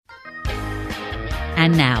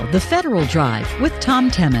And now, The Federal Drive with Tom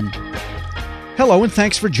Temin. Hello, and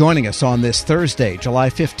thanks for joining us on this Thursday, July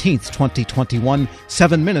 15th, 2021,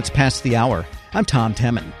 7 minutes past the hour. I'm Tom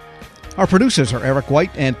Temin. Our producers are Eric White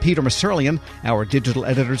and Peter Masurlian, our digital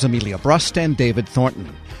editors Amelia Brust and David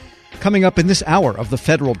Thornton. Coming up in this hour of The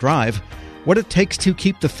Federal Drive, what it takes to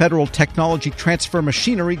keep the federal technology transfer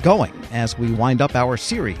machinery going as we wind up our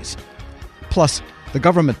series. Plus, the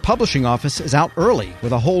Government Publishing Office is out early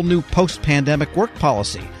with a whole new post-pandemic work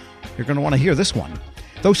policy. You're going to want to hear this one.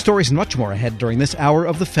 Those stories and much more ahead during this hour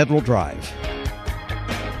of The Federal Drive.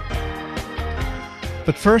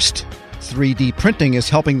 But first, 3D printing is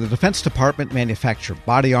helping the Defense Department manufacture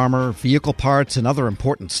body armor, vehicle parts, and other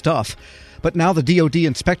important stuff. But now the DoD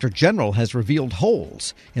Inspector General has revealed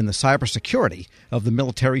holes in the cybersecurity of the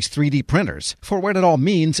military's 3D printers. For what it all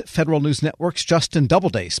means, Federal News Network's Justin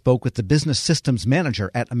Doubleday spoke with the business systems manager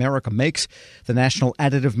at America Makes, the National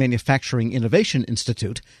Additive Manufacturing Innovation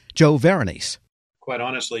Institute, Joe Veronese. Quite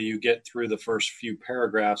honestly, you get through the first few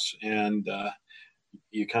paragraphs and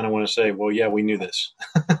you kind of want to say, well, yeah, we knew this.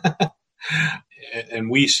 And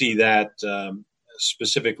we see that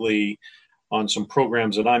specifically on some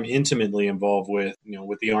programs that I'm intimately involved with,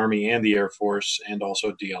 with the Army and the Air Force and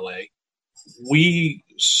also DLA. We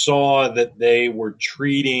saw that they were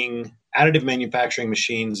treating additive manufacturing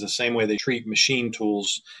machines the same way they treat machine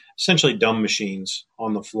tools, essentially dumb machines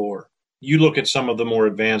on the floor. You look at some of the more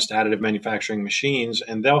advanced additive manufacturing machines,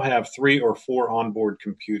 and they'll have 3 or 4 onboard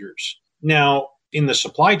computers. Now, in the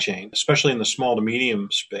supply chain, especially in the small to medium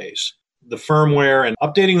space, the firmware and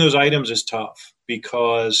updating those items is tough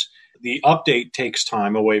because the update takes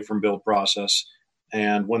time away from build process.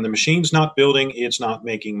 And when the machine's not building, it's not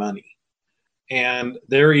making money. And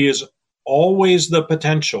there is always the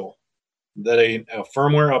potential that a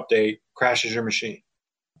firmware update crashes your machine.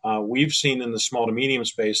 We've seen in the small to medium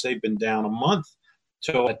space, they've been down a month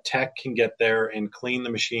till a tech can get there and clean the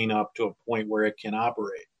machine up to a point where it can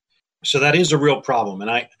operate. So that is a real problem.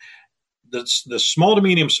 And the small to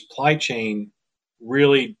medium supply chain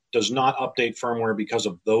really does not update firmware because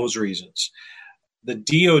of those reasons. The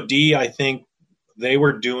DoD, I think they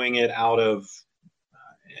were doing it out of,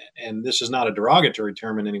 and this is not a derogatory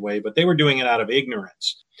term in any way, but they were doing it out of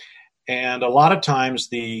ignorance. And a lot of times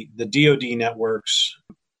the DoD networks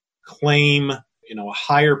claim, a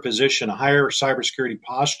higher position, a higher cybersecurity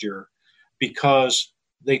posture because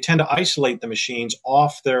they tend to isolate the machines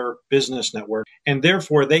off their business network, and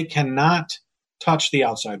therefore they cannot touch the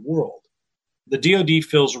outside world. The DoD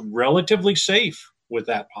feels relatively safe with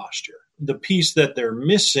that posture. The piece that they're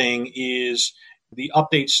missing is the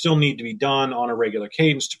updates still need to be done on a regular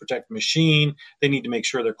cadence to protect the machine. They need to make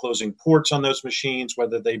sure they're closing ports on those machines,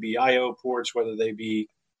 whether they be I/O ports, whether they be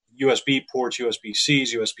USB ports,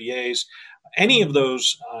 USB-Cs, USB-As. Any of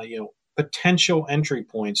those, potential entry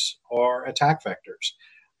points are attack vectors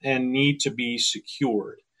and need to be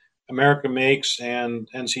secured. America Makes and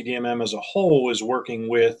NCDMM as a whole is working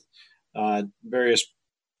with various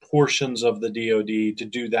portions of the DoD to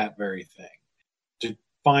do that very thing, to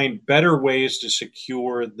find better ways to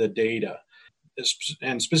secure the data,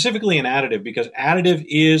 and specifically in additive, because additive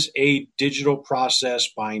is a digital process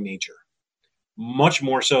by nature, much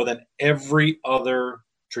more so than every other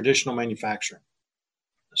traditional manufacturing.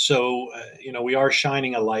 So, we are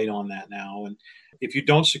shining a light on that now. And if you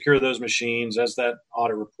don't secure those machines, as that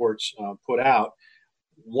audit reports put out,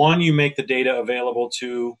 1, you make the data available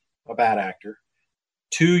to a bad actor.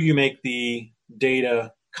 2, you make the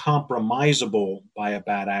data compromisable by a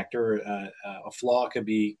bad actor. A flaw could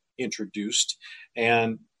be introduced.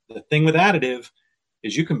 And the thing with additive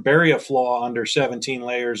is you can bury a flaw under 17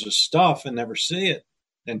 layers of stuff and never see it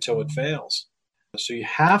until it fails. So you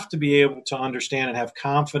have to be able to understand and have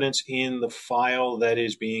confidence in the file that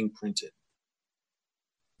is being printed.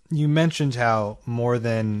 You mentioned how more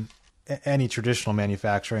than any traditional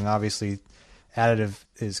manufacturing, obviously, additive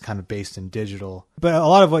is kind of based in digital. But a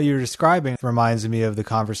lot of what you're describing reminds me of the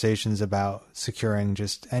conversations about securing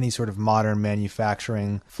just any sort of modern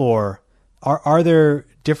manufacturing floor. Are there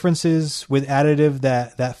differences with additive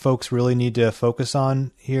that folks really need to focus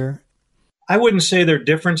on here? I wouldn't say there are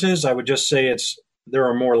differences. I would just say there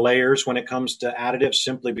are more layers when it comes to additive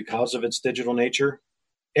simply because of its digital nature.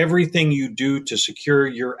 Everything you do to secure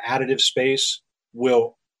your additive space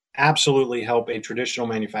will absolutely help a traditional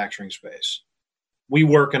manufacturing space. We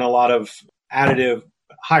work in a lot of additive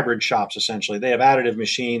hybrid shops, essentially. They have additive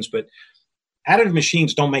machines, but additive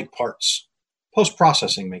machines don't make parts.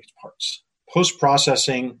 Post-processing makes parts.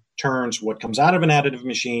 Post-processing turns what comes out of an additive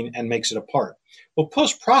machine and makes it a part. Well,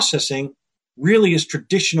 post-processing really is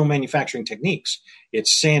traditional manufacturing techniques.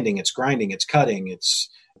 It's sanding, it's grinding, it's cutting, it's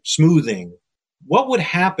smoothing, What would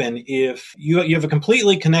happen if you have a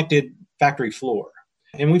completely connected factory floor?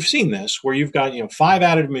 And we've seen this where you've got 5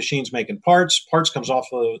 additive machines making parts. Parts comes off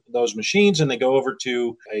of those machines and they go over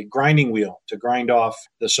to a grinding wheel to grind off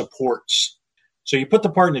the supports. So you put the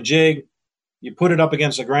part in a jig, you put it up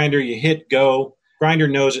against the grinder, you hit go. Grinder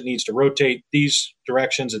knows it needs to rotate these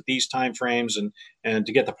directions at these time frames and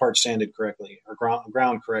to get the part sanded correctly or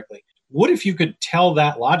ground correctly. What if you could tell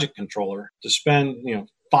that logic controller to spend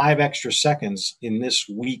 5 extra seconds in this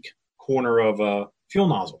weak corner of a fuel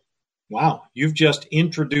nozzle? Wow, you've just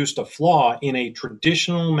introduced a flaw in a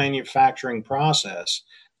traditional manufacturing process.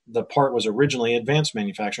 The part was originally advanced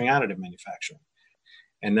manufacturing, additive manufacturing.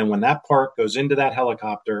 And then when that part goes into that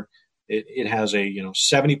helicopter, it has a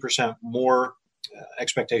 70% more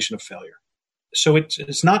expectation of failure. So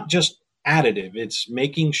it's not just additive, it's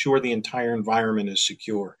making sure the entire environment is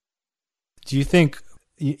secure. Do you think,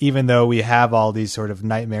 even though we have all these sort of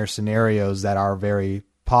nightmare scenarios that are very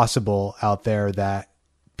possible out there, that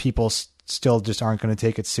people still just aren't going to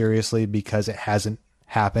take it seriously because it hasn't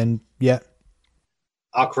happened yet?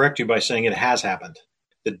 I'll correct you by saying it has happened.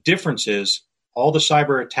 The difference is all the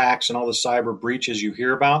cyber attacks and all the cyber breaches you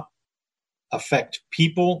hear about affect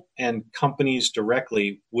people and companies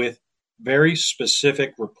directly with very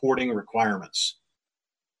specific reporting requirements.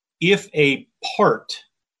 If a part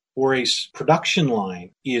or a production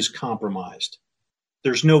line is compromised,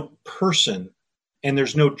 there's no person and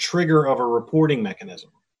there's no trigger of a reporting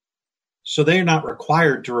mechanism. So they're not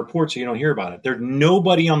required to report so you don't hear about it. There's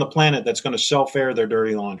nobody on the planet that's going to self-air their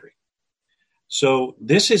dirty laundry. So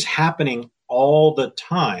this is happening all the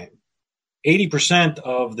time. 80%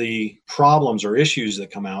 of the problems or issues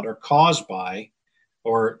that come out are caused by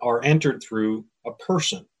or are entered through a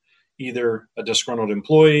person, either a disgruntled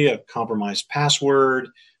employee, a compromised password,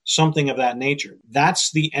 something of that nature.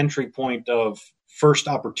 That's the entry point of first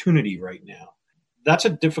opportunity right now. That's a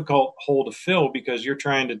difficult hole to fill because you're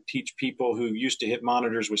trying to teach people who used to hit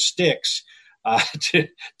monitors with sticks to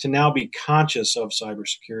now be conscious of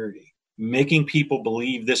cybersecurity, making people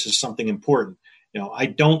believe this is something important. I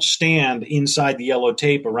don't stand inside the yellow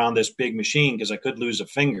tape around this big machine because I could lose a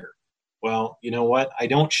finger. Well, you know what? I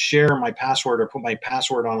don't share my password or put my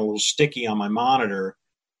password on a little sticky on my monitor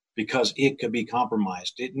because it could be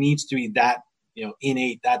compromised. It needs to be that,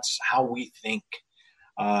 innate. That's how we think.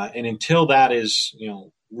 And until that is,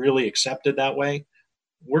 really accepted that way,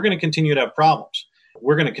 we're going to continue to have problems.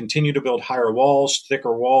 We're going to continue to build higher walls,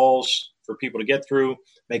 thicker walls for people to get through,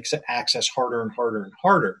 makes access harder and harder and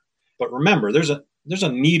harder. But remember, there's a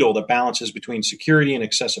needle that balances between security and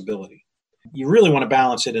accessibility. You really want to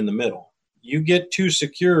balance it in the middle. You get too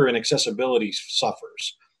secure and accessibility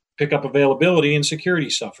suffers. Pick up availability and security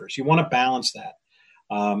suffers. You want to balance that.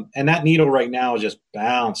 And that needle right now is just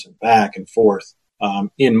bouncing back and forth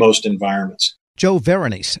in most environments. Joe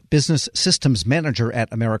Veronese, Business Systems Manager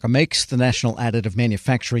at America Makes, the National Additive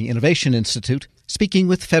Manufacturing Innovation Institute, speaking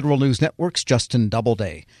with Federal News Network's Justin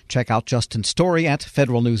Doubleday. Check out Justin's story at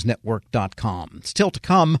federalnewsnetwork.com. Still to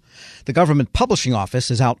come, the Government Publishing Office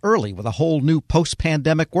is out early with a whole new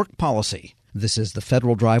post-pandemic work policy. This is the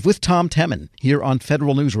Federal Drive with Tom Temin, here on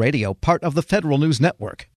Federal News Radio, part of the Federal News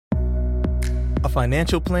Network. A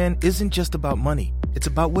financial plan isn't just about money. It's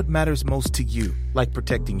about what matters most to you, like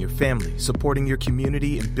protecting your family, supporting your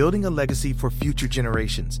community, and building a legacy for future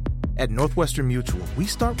generations. At Northwestern Mutual, we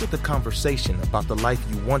start with a conversation about the life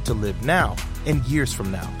you want to live now and years from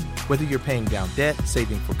now. Whether you're paying down debt,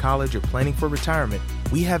 saving for college, or planning for retirement,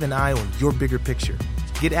 we have an eye on your bigger picture.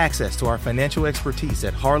 Get access to our financial expertise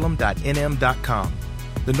at harlem.nm.com.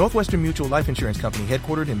 The Northwestern Mutual Life Insurance Company,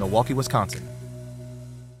 headquartered in Milwaukee, Wisconsin.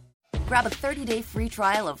 Grab a 30-day free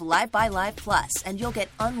trial of Live by Live Plus, and you'll get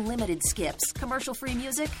unlimited skips, commercial-free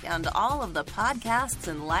music, and all of the podcasts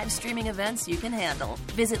and live streaming events you can handle.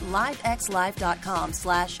 Visit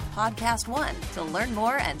livexlive.com/podcast1 to learn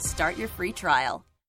more and start your free trial.